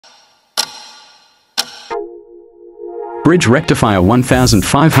Bridge rectifier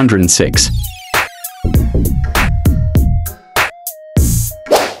 1506.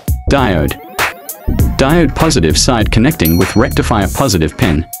 Diode. Diode positive side connecting with rectifier positive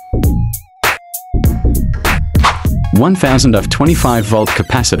pin. 1000 of 25 volt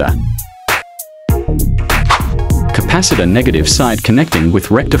capacitor. Capacitor negative side connecting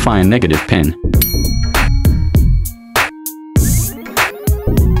with rectifier negative pin.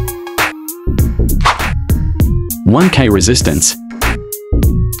 (1K) resistance.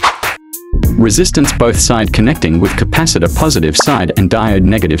 Resistance both side connecting with capacitor positive side and diode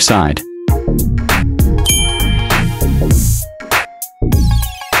negative side.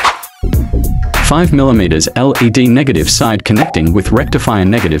 (5 mm) LED negative side connecting with rectifier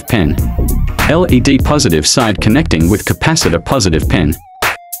negative pin. LED positive side connecting with capacitor positive pin.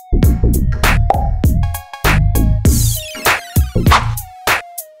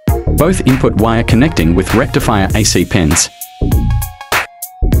 Both input wire connecting with rectifier AC pins.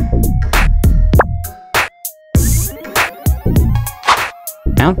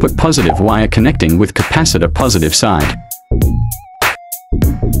 Output positive wire connecting with capacitor positive side.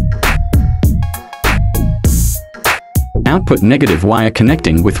 Output negative wire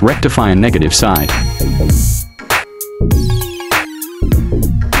connecting with rectifier negative side.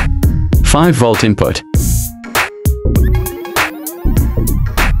 5 volt input.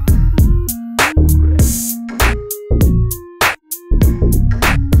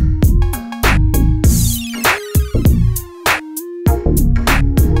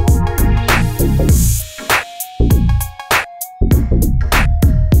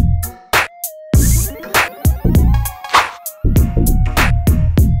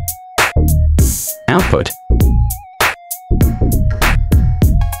 Output.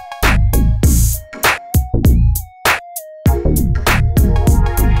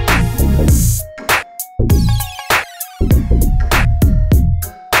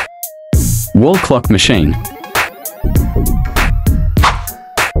 Wall clock machine.